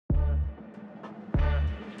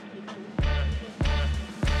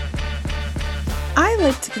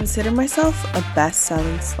like to consider myself a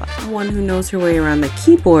best-selling slut, one who knows her way around the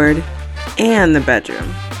keyboard and the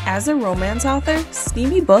bedroom. As a romance author,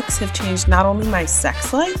 steamy books have changed not only my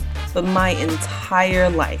sex life, but my entire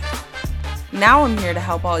life. Now I'm here to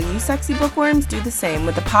help all you sexy bookworms do the same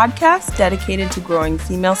with a podcast dedicated to growing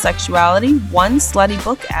female sexuality one slutty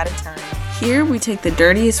book at a time. Here we take the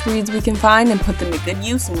dirtiest reads we can find and put them to good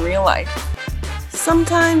use in real life.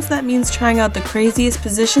 Sometimes that means trying out the craziest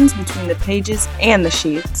positions between the pages and the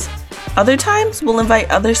sheets. Other times, we'll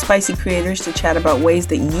invite other spicy creators to chat about ways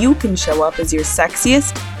that you can show up as your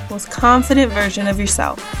sexiest, most confident version of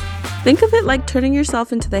yourself. Think of it like turning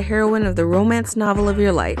yourself into the heroine of the romance novel of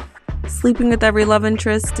your life. Sleeping with every love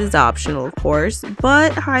interest is optional, of course,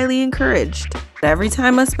 but highly encouraged. Every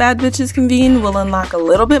time us bad bitches convene, we'll unlock a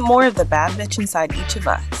little bit more of the bad bitch inside each of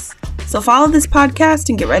us. So follow this podcast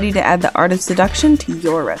and get ready to add the art of seduction to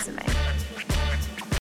your resume.